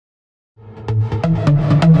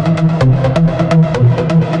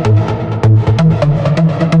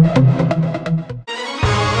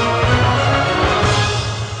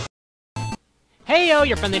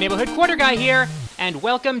your friendly neighborhood quarter guy here, and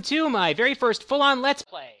welcome to my very first full-on Let's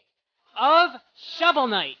Play of Shovel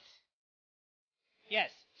Knight. Yes,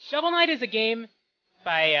 Shovel Knight is a game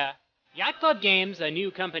by Yacht Club Games, a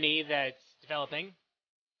new company that's developing,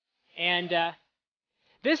 and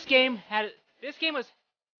this game had a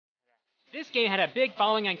big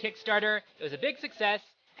following on Kickstarter. It was a big success,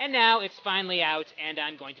 and now it's finally out, and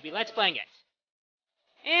I'm going to be Let's Playing it.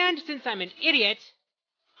 And since I'm an idiot,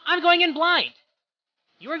 I'm going in blind.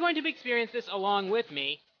 You are going to experience this along with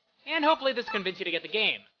me, and hopefully this will convince you to get the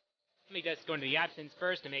game. Let me just go into the options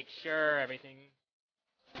first to make sure everything...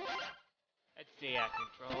 Let's see,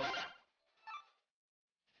 controls.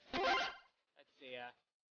 Let's see,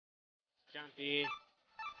 jumpy.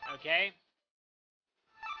 Okay.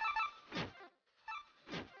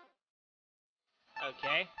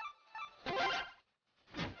 Okay.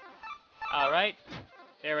 Alright.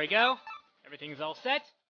 There we go. Everything's all set.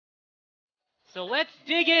 So let's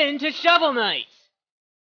dig into Shovel Knight!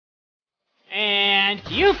 And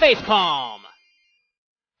cue facepalm!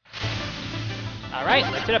 Alright,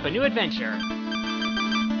 let's set up a new adventure.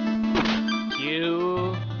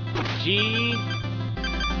 Q, G,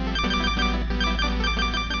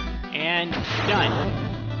 and done.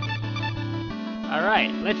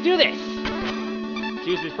 Alright, let's do this!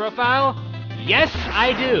 Choose his profile. Yes,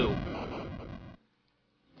 I do!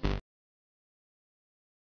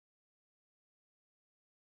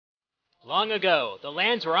 Long ago, the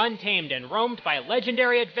lands were untamed and roamed by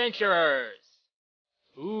legendary adventurers.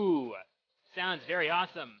 Ooh, sounds very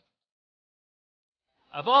awesome.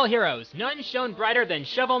 Of all heroes, none shone brighter than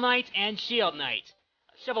Shovel Knight and Shield Knight.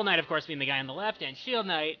 Shovel Knight, of course, being the guy on the left, and Shield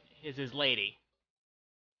Knight is his lady.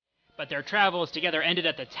 But their travels together ended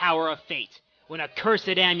at the Tower of Fate, when a cursed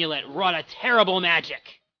amulet wrought a terrible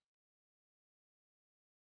magic.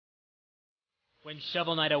 When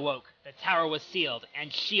Shovel Knight awoke, the tower was sealed,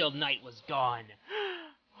 and Shield Knight was gone.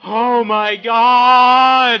 Oh my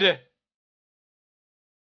god!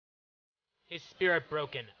 His spirit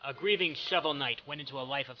broken, a grieving Shovel Knight went into a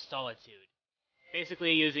life of solitude.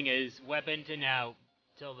 Basically using his weapon to now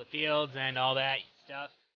till the fields and all that stuff.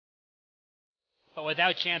 But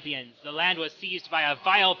without champions, the land was seized by a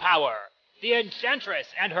vile power, the Enchantress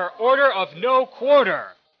and her Order of No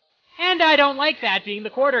Quarter. And I don't like that, being the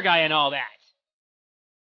quarter guy and all that.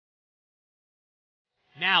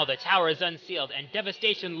 Now the tower is unsealed and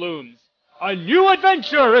devastation looms. A new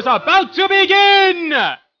adventure is about to begin!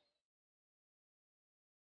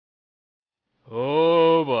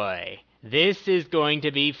 Oh boy, this is going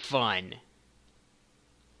to be fun.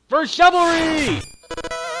 For Shovelry!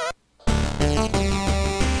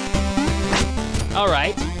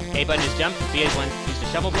 Alright, A button is jump, B is one use the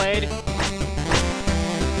shovel blade.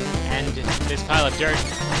 And this pile of dirt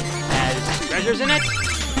has treasures in it.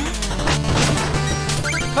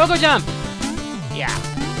 Pogo jump! Yeah.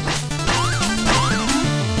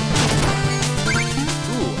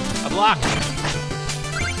 Ooh, a block.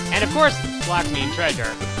 And of course, blocks mean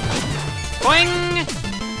treasure. Boing!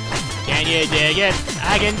 Can you dig it?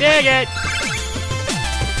 I can dig it!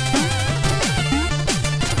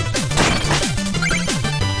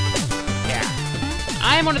 Yeah.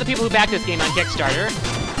 I am one of the people who backed this game on Kickstarter,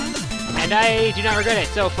 and I do not regret it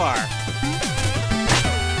so far.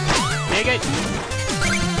 Dig it?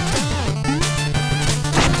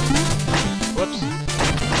 Whoops.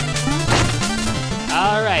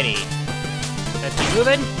 Alrighty. Let's keep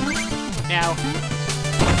moving. Now,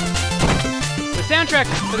 the soundtrack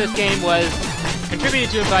for this game was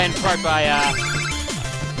contributed to in part by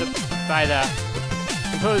the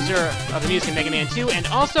composer of the music in Mega Man 2, and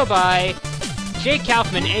also by Jake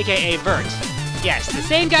Kaufman, aka Vert. Yes, the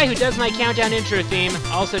same guy who does my countdown intro theme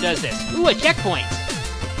also does this. Ooh, a checkpoint!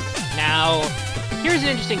 Now, here's an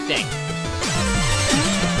interesting thing.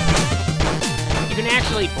 You can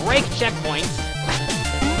actually break checkpoints.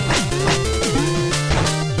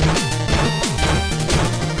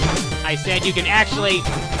 I said you can actually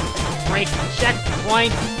break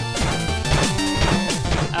checkpoints.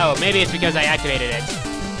 Oh, maybe it's because I activated it.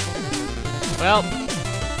 Well,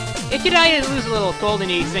 if you die and lose a little gold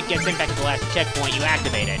and you get sent back to the last checkpoint, you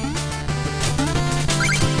activate it.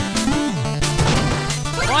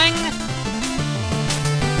 Boing!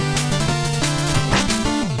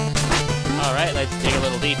 Alright, let's dig a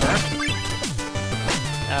little deeper.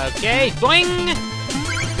 Okay, boing!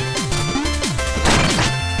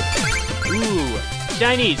 Ooh,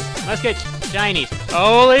 shinies! Let's get shinies.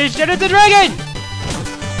 Holy shit, it's a dragon!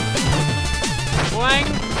 Boing!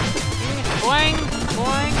 Boing!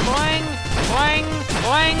 Boing! Boing! Boing!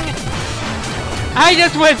 Boing! I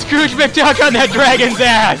just went Scrooge McDuck on that dragon's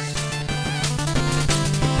ass!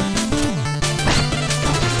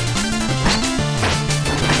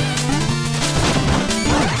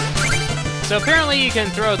 so apparently you can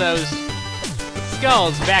throw those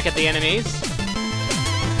skulls back at the enemies.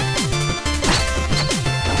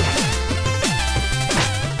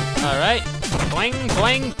 Alright. Boing,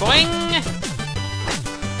 boing, boing!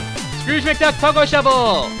 Scrooge McDuck Pogo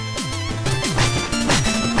Shovel!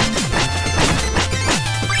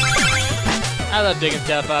 I love digging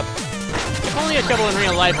stuff up. If only a shovel in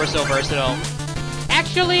real life were so versatile.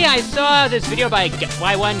 Actually, I saw this video by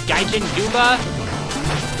Y1 Gaijin Goomba.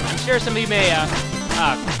 I'm sure some of you may,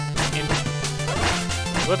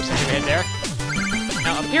 whoops, I took a hit there.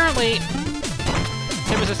 Now, apparently,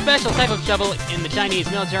 there was a special type of shovel in the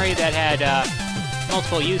Chinese military that had,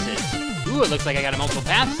 multiple uses. Ooh, it looks like I got a multiple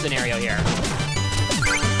path scenario here.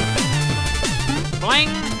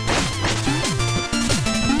 Boing!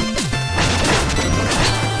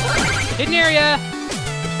 Hidden area!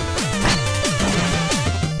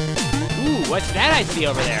 Ooh, what's that I see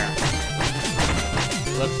over there?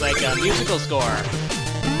 Looks like a musical score.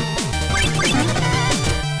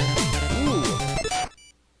 Ooh.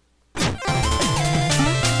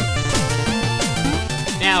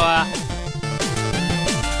 Now,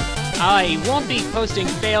 I won't be posting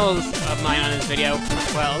fails of mine on this video.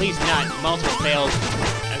 Well, at least not multiple fails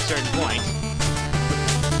at a certain point.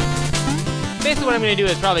 Basically what I'm going to do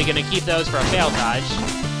is probably going to keep those for a fail-tage.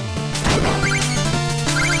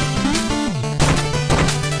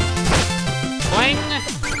 Boing!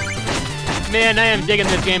 Man, I am digging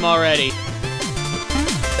this game already.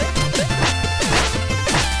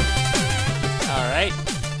 Alright,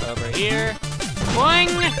 over here. Boing!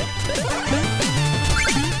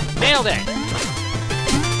 Nailed it!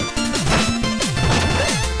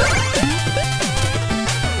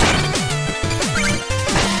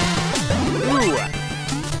 Ooh!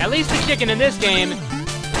 At least the chicken in this game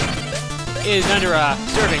is under a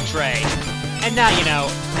serving tray. And not, you know,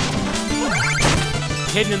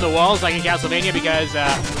 hidden in the walls like in Castlevania because,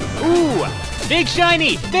 ooh! Big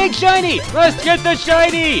shiny! Big shiny! Let's get the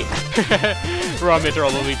shiny! Raw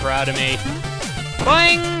Mithril will be proud of me.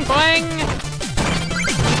 Boing! Boing!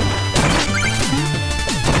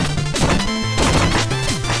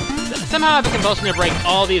 Somehow I have a compulsion to break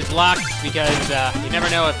all these blocks because you never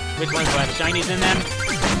know which ones will have shinies in them.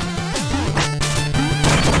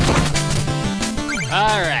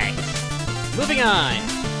 Alright. Moving on.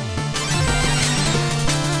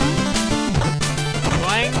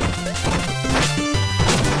 Boing.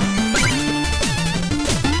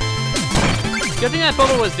 Good thing that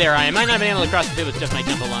bubble was there. I might not have been able to cross the field with just my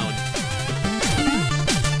jump alone.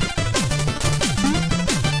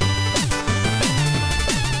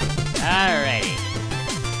 Alrighty.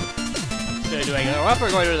 So do I go up or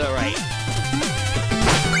go to the right?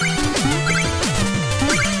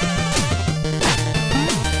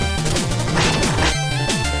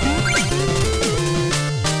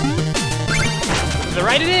 To the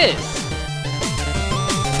right it is!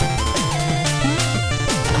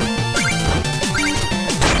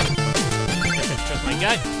 Trust my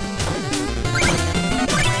gut.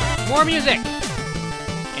 More music!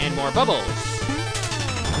 And more bubbles.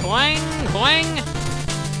 Boing, boing!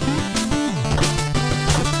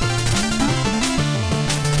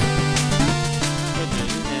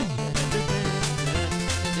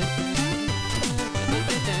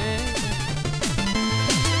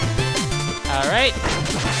 Alright.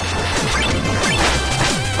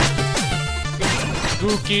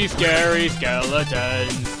 Spooky, scary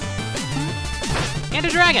skeletons. And a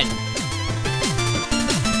dragon!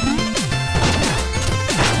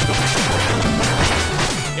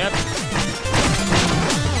 Yep.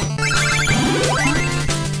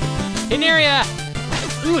 Hidden area!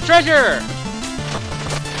 Ooh, treasure!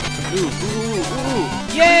 Ooh, ooh,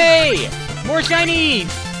 ooh. Yay! More shinies!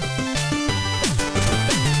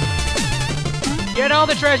 Get all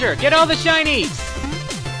the treasure! Get all the shinies!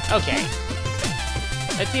 Okay.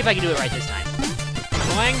 Let's see if I can do it right this time.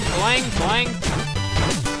 Boing, boing, boing.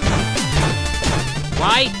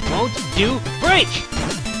 Why won't you break?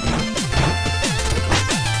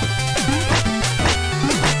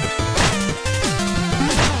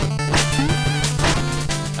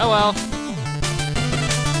 Oh well.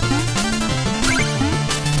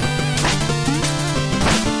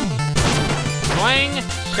 Boing!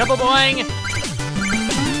 Shovel boing!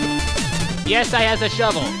 Yes, I has a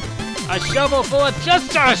shovel. A shovel full of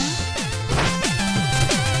justice!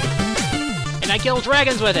 And I kill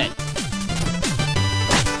dragons with it.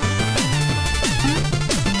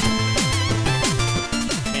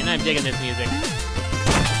 And I'm digging this music.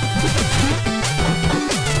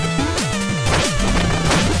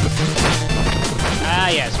 Ah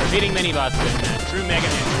yes, repeating mini-bosses in true Mega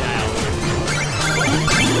Man style.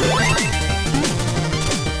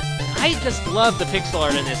 just love the pixel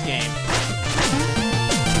art in this game.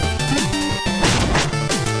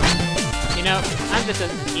 You know, I'm just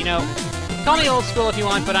a, you know, call me old school if you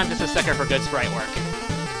want, but I'm just a sucker for good sprite work.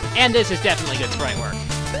 And this is definitely good sprite work.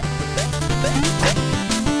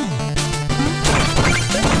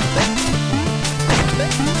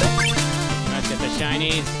 Let's get the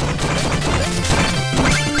shinies.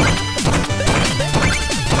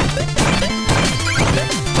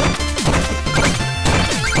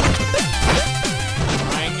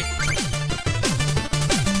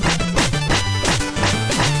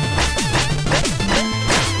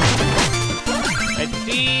 Let's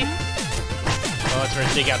see. Oh, let's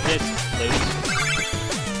first dig out this loot.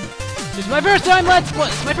 This is my first time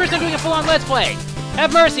It's my first time doing a full-on Let's Play.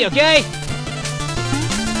 Have mercy, okay?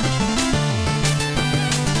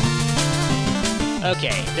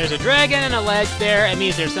 Okay, there's a dragon and a ledge there. It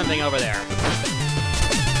means there's something over there.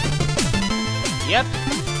 Yep.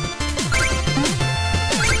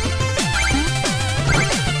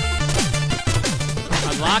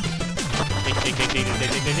 Unlock.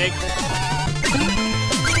 Dig.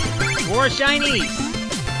 More shinies!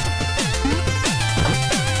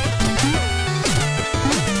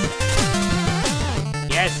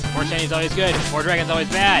 Yes, more shinies always good. More dragons always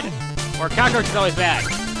bad. More cockroaches always bad.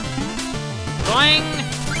 Boing!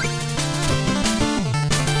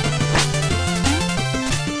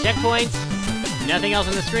 Checkpoints. Nothing else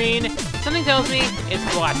on the screen. Something tells me it's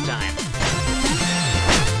boss time.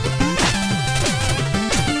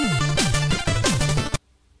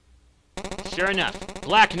 Sure enough,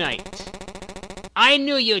 Black Knight. I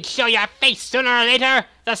knew you'd show your face sooner or later,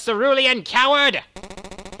 the cerulean coward!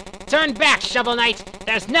 Turn back, Shovel Knight!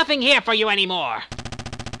 There's nothing here for you anymore!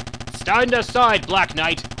 Stand aside, Black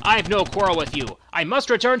Knight! I've no quarrel with you. I must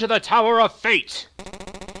return to the Tower of Fate!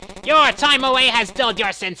 Your time away has dulled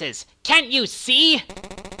your senses. Can't you see?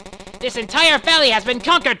 This entire valley has been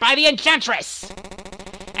conquered by the Enchantress!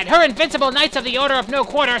 And her invincible Knights of the Order of No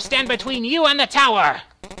Quarter stand between you and the tower!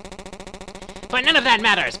 But none of that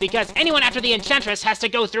matters, because anyone after the Enchantress has to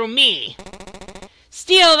go through me!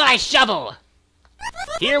 Steal thy shovel!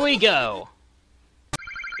 Here we go!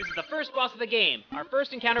 This is the first boss of the game, our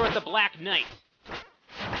first encounter with the Black Knight.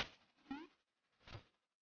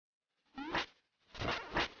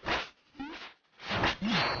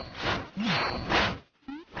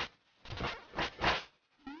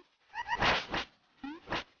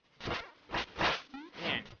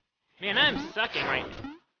 Man, I'm sucking right now.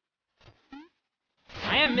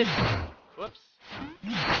 I am missing. Whoops.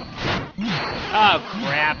 Oh,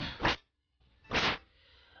 crap.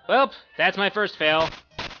 Well, that's my first fail.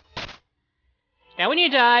 Now, when you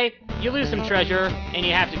die, you lose some treasure, and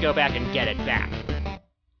you have to go back and get it back.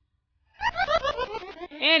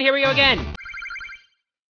 And here we go again.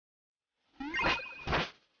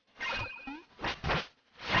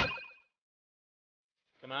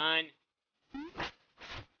 Come on.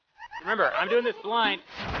 Remember, I'm doing this blind.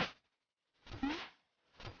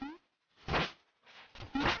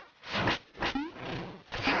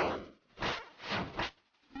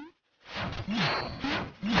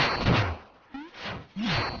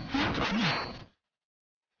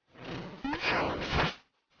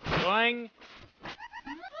 Boing.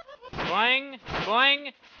 Boing.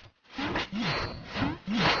 Boing.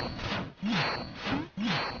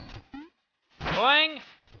 Boing.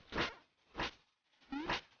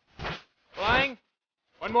 Boing.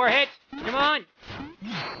 One more hit. Come on.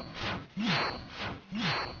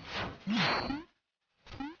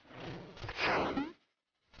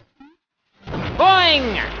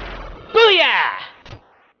 Boing! Booyah!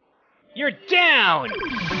 You're down!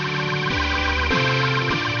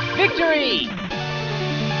 Victory!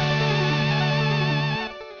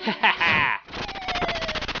 Ha ha ha!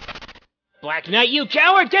 Black Knight, you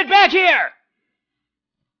coward! Get back here!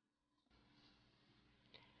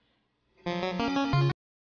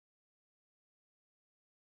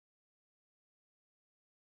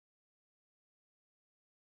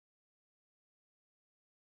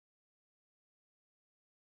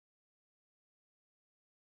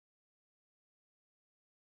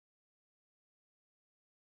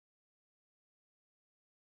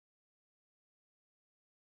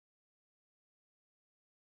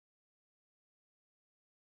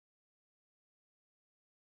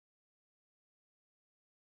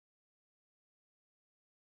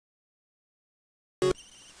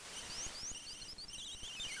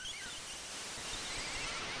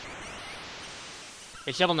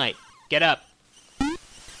 Hey, Shovel Knight, get up.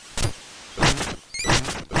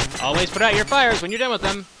 Always put out your fires when you're done with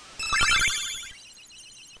them.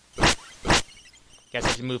 Guess I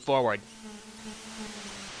should move forward.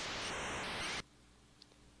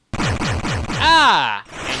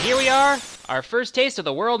 here we are, our first taste of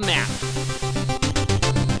the world map.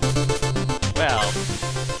 Well,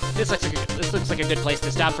 this looks like a good place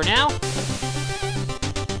to stop for now.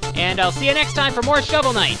 And I'll see you next time for more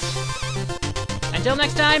Shovel Knight. Until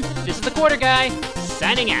next time, this is the Quarter Guy,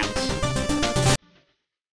 signing out.